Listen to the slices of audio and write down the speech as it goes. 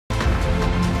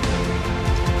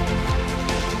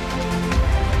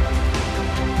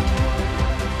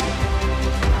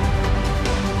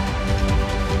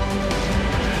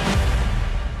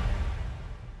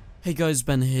Hey guys,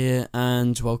 Ben here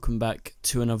and welcome back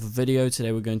to another video.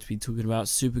 Today we're going to be talking about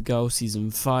Supergirl Season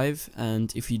 5,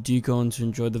 and if you do go on to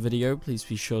enjoy the video, please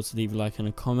be sure to leave a like and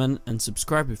a comment and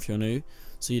subscribe if you're new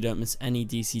so you don't miss any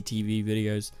DCTV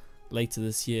videos later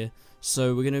this year.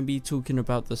 So we're going to be talking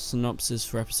about the synopsis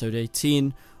for episode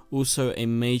 18. Also, a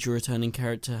major returning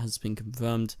character has been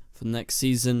confirmed for next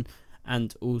season,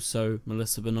 and also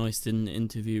Melissa Benoist did an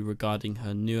interview regarding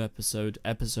her new episode,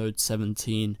 episode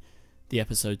 17. The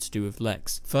episode to do with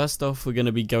Lex. First off, we're going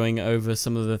to be going over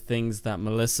some of the things that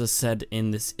Melissa said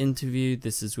in this interview.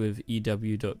 This is with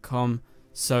EW.com.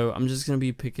 So I'm just going to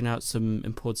be picking out some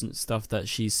important stuff that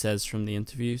she says from the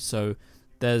interview. So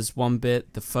there's one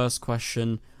bit, the first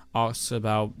question asks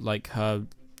about like her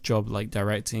job like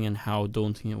directing and how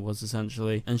daunting it was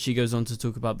essentially. And she goes on to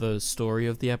talk about the story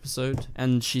of the episode.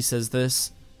 And she says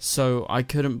this: "So I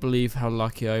couldn't believe how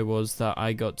lucky I was that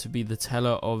I got to be the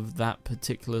teller of that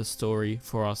particular story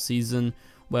for our season,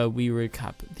 where we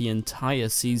recap the entire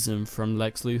season from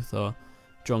Lex Luthor,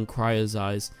 John Cryer's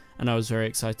eyes, and I was very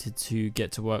excited to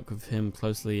get to work with him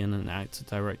closely in an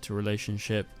actor-director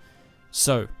relationship."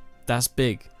 So that's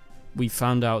big. We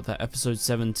found out that episode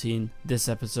 17, this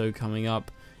episode coming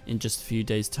up in just a few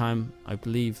days time, I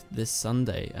believe this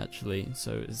Sunday actually,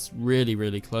 so it's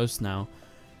really close now.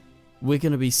 We're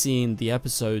going to be seeing the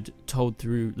episode told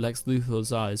through Lex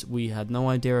Luthor's eyes. We had no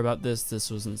idea about this, this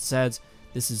wasn't said,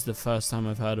 this is the first time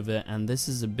I've heard of it, and this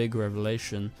is a big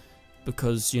revelation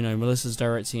because, you know, Melissa's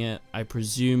directing it. I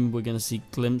presume we're going to see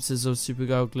glimpses of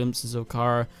Supergirl, glimpses of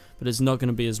Kara, but it's not going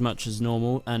to be as much as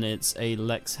normal, and it's a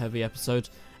Lex heavy episode,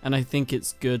 and I think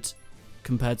it's good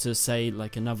compared to, say,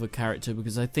 like another character,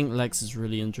 because I think Lex is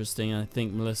really interesting, and I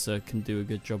think Melissa can do a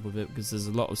good job of it because there's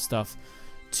a lot of stuff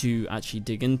to actually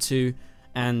dig into,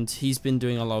 and he's been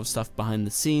doing a lot of stuff behind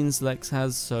the scenes, Lex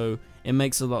has, so it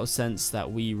makes a lot of sense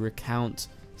that we recount,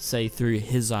 say, through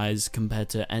his eyes compared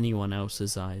to anyone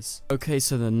else's eyes. Okay,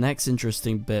 so the next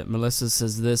interesting bit, Melissa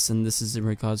says this, and this is in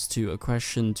regards to a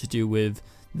question to do with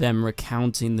them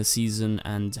recounting the season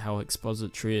and how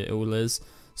expository it all is.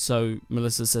 So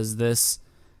Melissa says this: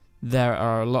 "There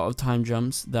are a lot of time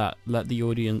jumps that let the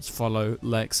audience follow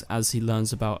Lex as he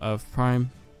learns about Earth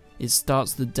Prime. It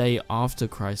starts the day after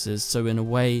Crisis, so in a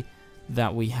way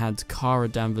that we had Kara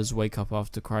Danvers wake up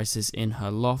after Crisis in her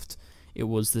loft. It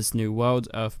was this new world,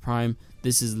 Earth Prime.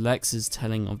 This is Lex's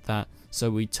telling of that,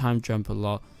 so we time jump a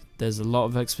lot. There's a lot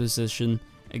of exposition,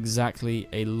 exactly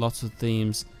a lot of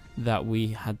themes that we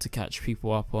had to catch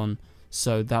people up on,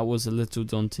 so that was a little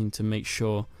daunting to make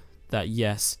sure that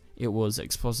yes, it was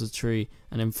expository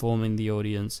and informing the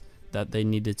audience that they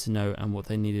needed to know and what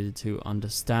they needed to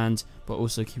understand, but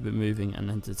also keep it moving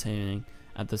and entertaining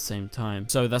at the same time."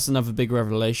 So that's another big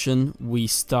revelation. We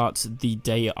start the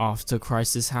day after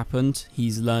Crisis happened.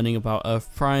 He's learning about Earth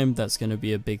Prime, that's going to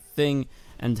be a big thing,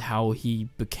 and how he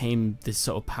became this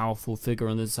sort of powerful figure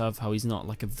on this Earth, how he's not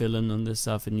like a villain on this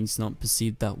Earth and he's not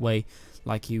perceived that way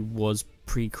like he was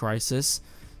pre-Crisis.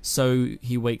 So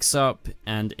he wakes up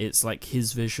and it's like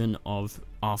his vision of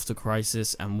after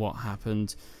Crisis and what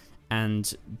happened.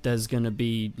 And there's going to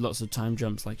be lots of time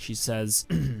jumps, like she says,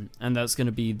 and that's going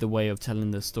to be the way of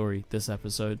telling the story this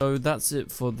episode. So that's it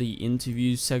for the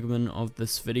interview segment of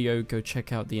this video. Go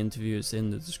check out the interview, it's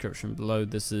in the description below.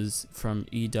 This is from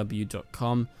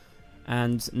EW.com.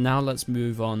 And now let's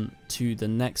move on to the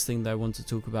next thing that I want to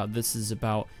talk about. This is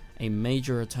about a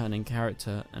major returning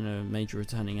character and a major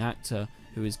returning actor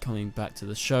who is coming back to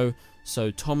the show.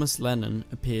 So Thomas Lennon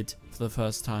appeared for the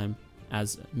first time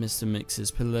as Mr.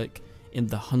 Mxyzptlk in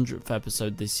the 100th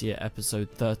episode this year, episode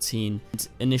 13. And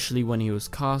initially when he was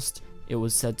cast, it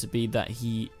was said to be that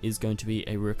he is going to be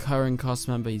a recurring cast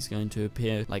member. He's going to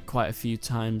appear like quite a few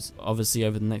times, obviously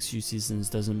over the next few seasons,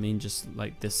 doesn't mean just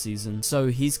like this season. So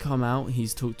he's come out,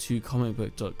 he's talked to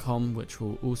comicbook.com, which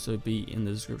will also be in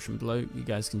the description below. You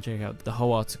guys can check out the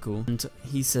whole article, and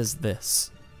he says this: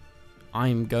 "I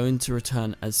am going to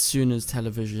return as soon as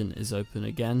television is open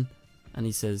again." And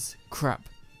he says, "Crap,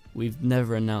 we've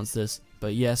never announced this,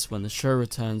 but yes, when the show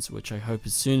returns, which I hope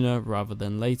is sooner rather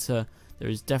than later, there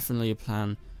is definitely a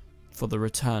plan for the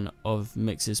return of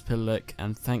Mxyzptlk,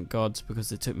 and thank God, because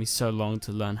it took me so long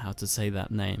to learn how to say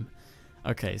that name."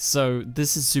 Okay, so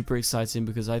this is super exciting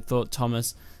because I thought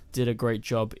Thomas did a great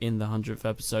job in the 100th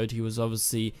episode. He was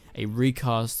obviously a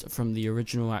recast from the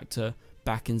original actor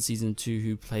back in season 2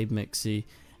 who played Mixie.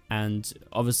 And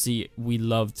obviously we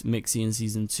loved Mixie in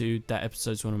season 2. That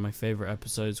episode's one of my favorite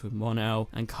episodes with Mon-El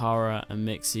and Kara and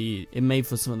Mixie. It made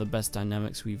for some of the best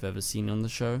dynamics we've ever seen on the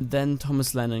show. Then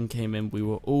Thomas Lennon came in. We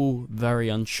were all very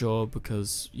unsure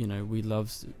because, you know, we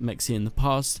loved Mixie in the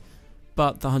past.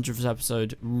 But the 100th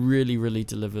episode really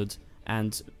delivered,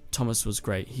 and Thomas was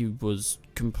great. He was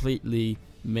completely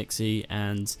mixy,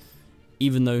 and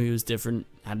even though he was different,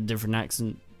 had a different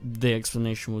accent, the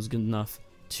explanation was good enough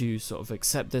to sort of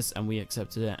accept this, and we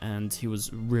accepted it, and he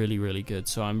was really good.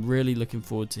 So I'm really looking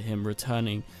forward to him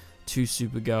returning to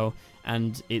Supergirl,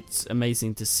 and it's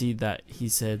amazing to see that he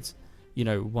said, you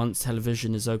know, once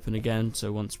television is open again,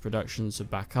 so once productions are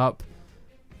back up,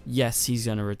 yes, he's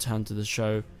going to return to the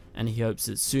show, and he hopes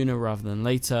it's sooner rather than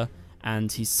later.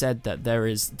 And he said that there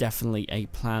is definitely a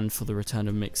plan for the return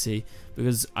of Mixie,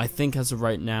 because I think as of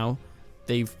right now,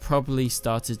 they've probably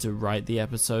started to write the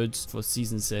episodes for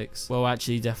season 6. Well,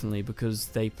 actually, definitely, because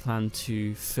they plan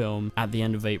to film at the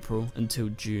end of April until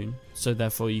June. So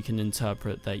therefore, you can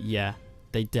interpret that, yeah,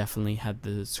 they definitely had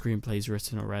the screenplays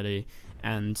written already,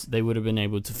 and they would have been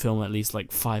able to film at least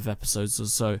like 5 episodes or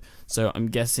so. So I'm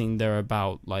guessing they're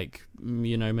about like,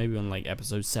 you know, maybe on like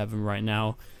episode 7 right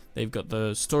now. They've got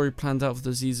the story planned out for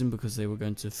the season because they were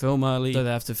going to film early, so they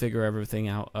have to figure everything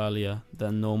out earlier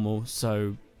than normal.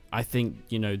 So I think,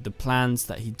 you know, the plans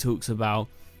that he talks about,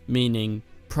 meaning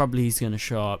probably he's going to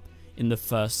show up in the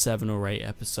first 7 or 8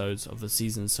 episodes of the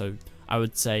season. So I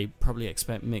would say probably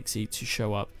expect Mixie to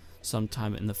show up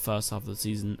sometime in the first half of the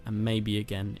season, and maybe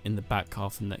again in the back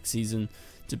half of next season,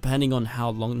 depending on how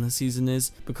long the season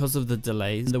is. Because of the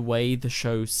delays and the way the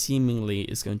show seemingly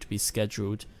is going to be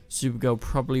scheduled, Supergirl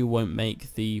probably won't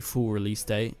make the full release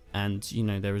date, and you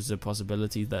know, there is a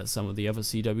possibility that some of the other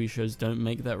CW shows don't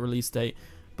make that release date,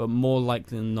 but more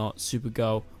likely than not,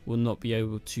 Supergirl will not be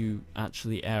able to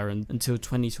actually air until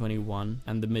 2021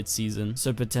 and the mid-season.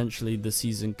 So potentially the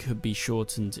season could be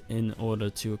shortened in order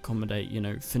to accommodate, you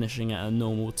know, finishing at a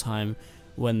normal time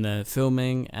when they're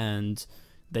filming, and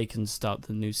they can start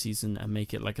the new season and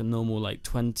make it like a normal like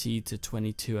 20 to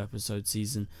 22 episode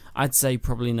season. I'd say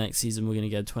probably next season we're going to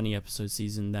get a 20 episode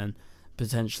season, then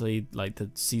potentially like the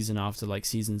season after, like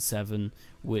season 7,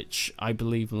 which I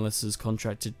believe Melissa's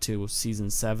contracted to season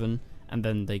 7, and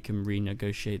then they can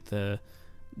renegotiate the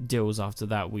deals after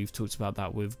that. We've talked about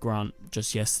that with Grant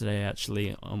just yesterday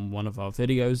actually on one of our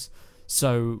videos.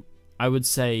 So I would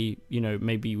say, you know,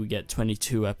 maybe we get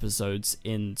 22 episodes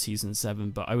in season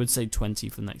 7, but I would say 20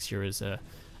 for next year is a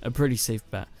pretty safe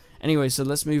bet. Anyway, so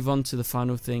let's move on to the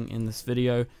final thing in this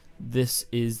video. This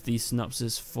is the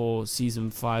synopsis for season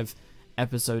 5,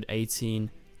 episode 18,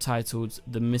 titled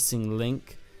The Missing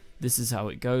Link. This is how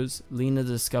it goes. Lena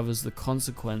discovers the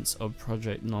consequence of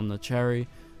Project Non-Cherry.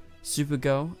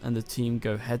 Supergirl and the team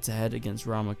go head to head against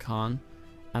Rama Khan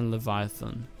and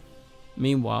Leviathan.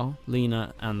 Meanwhile,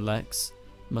 Lena and Lex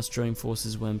must join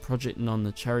forces when Project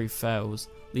Non-Cherry fails,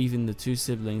 leaving the two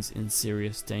siblings in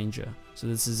serious danger. So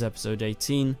this is episode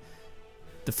 18.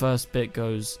 The first bit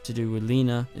goes to do with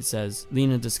Lena. It says,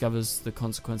 Lena discovers the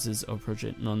consequences of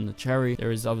Project Non-Cherry.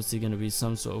 There is obviously going to be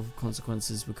some sort of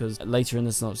consequences, because later in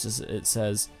the synopsis it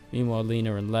says, meanwhile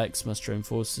Lena and Lex must join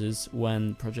forces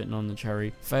when Project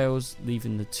Non-Cherry fails,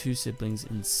 leaving the two siblings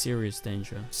in serious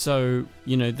danger. So,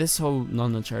 you know, this whole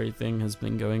Non-Cherry thing has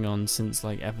been going on since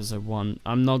like episode 1.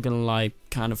 I'm not gonna lie,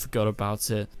 kind of forgot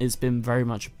about it. It's been very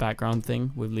much a background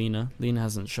thing with Lena. Lena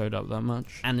hasn't showed up that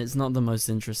much, and it's not the most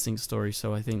interesting story,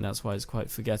 so I think that's why it's quite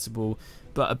forgettable.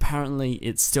 But apparently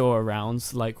it's still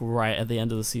around, like right at the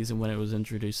end of the season when it was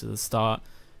introduced at the start.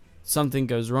 Something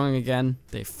goes wrong again,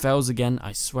 it fails again.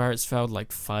 I swear it's failed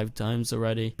like 5 times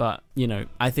already. But, you know,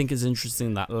 I think it's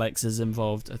interesting that Lex is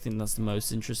involved. I think that's the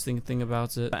most interesting thing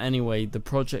about it. But anyway, the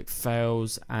project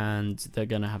fails, and they're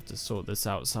gonna have to sort this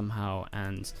out somehow,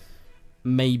 and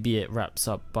maybe it wraps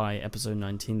up by episode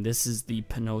 19. This is the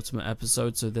penultimate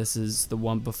episode, so this is the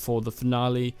one before the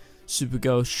finale.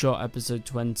 Supergirl shot episode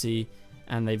 20,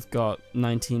 and they've got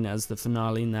 19 as the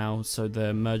finale now, so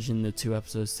they're merging the 2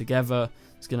 episodes together.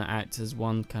 It's going to act as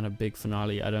one kind of big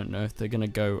finale. I don't know if they're going to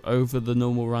go over the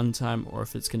normal runtime, or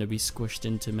if it's going to be squished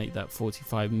in to make that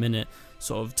 45-minute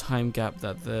sort of time gap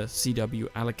that the CW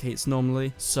allocates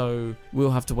normally. So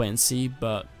we'll have to wait and see,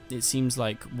 but it seems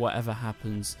like whatever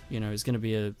happens, you know, it's going to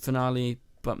be a finale,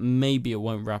 but maybe it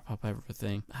won't wrap up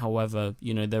everything. However,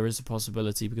 you know, there is a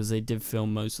possibility, because they did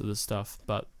film most of the stuff,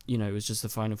 but you know, it was just the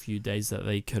final few days that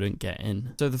they couldn't get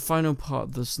in. So the final part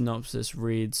of the synopsis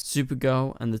reads,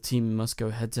 Supergirl and the team must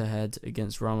go head to head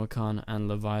against Rama Khan and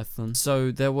Leviathan.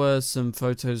 So there were some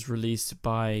photos released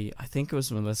by, I think it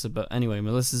was Melissa, but anyway,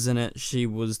 Melissa's in it. She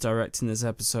was directing this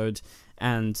episode,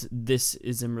 and this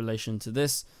is in relation to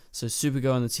this. So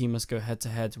Supergirl and the team must go head to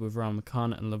head with Rama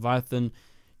Khan and Leviathan.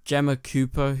 Gemma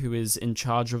Cooper, who is in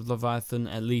charge of Leviathan,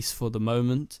 at least for the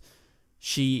moment,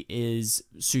 she is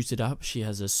suited up. She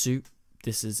has a suit.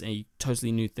 This is a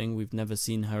totally new thing. We've never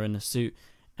seen her in a suit.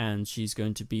 and she's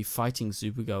going to be fighting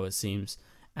Supergirl, it seems.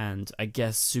 And I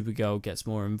guess Supergirl gets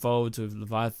more involved with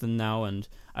Leviathan now, and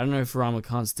I don't know if Rama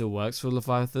Khan still works for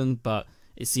Leviathan, but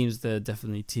it seems they're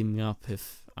definitely teaming up,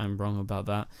 if I'm wrong about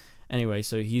that. Anyway,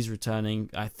 so he's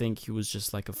returning. I think he was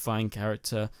just like a fine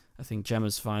character. I think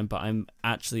Gemma's fine, but I'm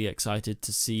actually excited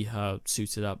to see her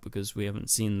suited up because we haven't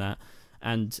seen that.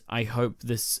 And I hope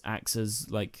this acts as,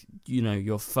 like, you know,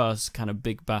 your first kind of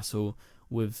big battle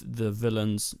with the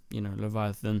villains, you know,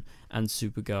 Leviathan and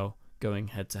Supergirl going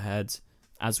head to head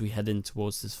as we head in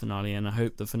towards this finale. And I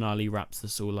hope the finale wraps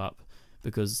this all up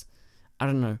because, I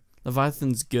don't know,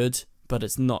 Leviathan's good, but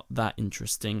it's not that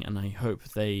interesting, and I hope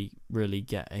they really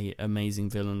get a amazing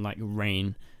villain like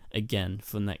Rain again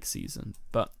for next season.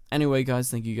 But anyway, guys,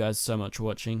 thank you guys so much for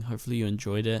watching. Hopefully you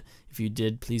enjoyed it. If you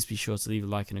did, please be sure to leave a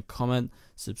like and a comment,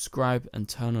 subscribe, and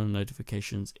turn on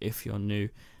notifications if you're new,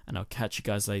 and I'll catch you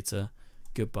guys later.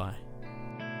 Goodbye.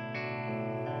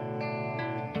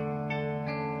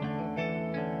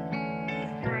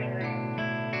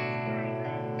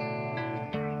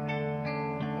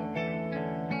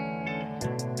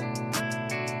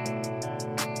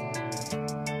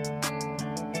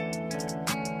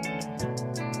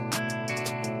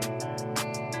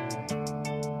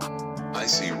 I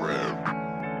see red.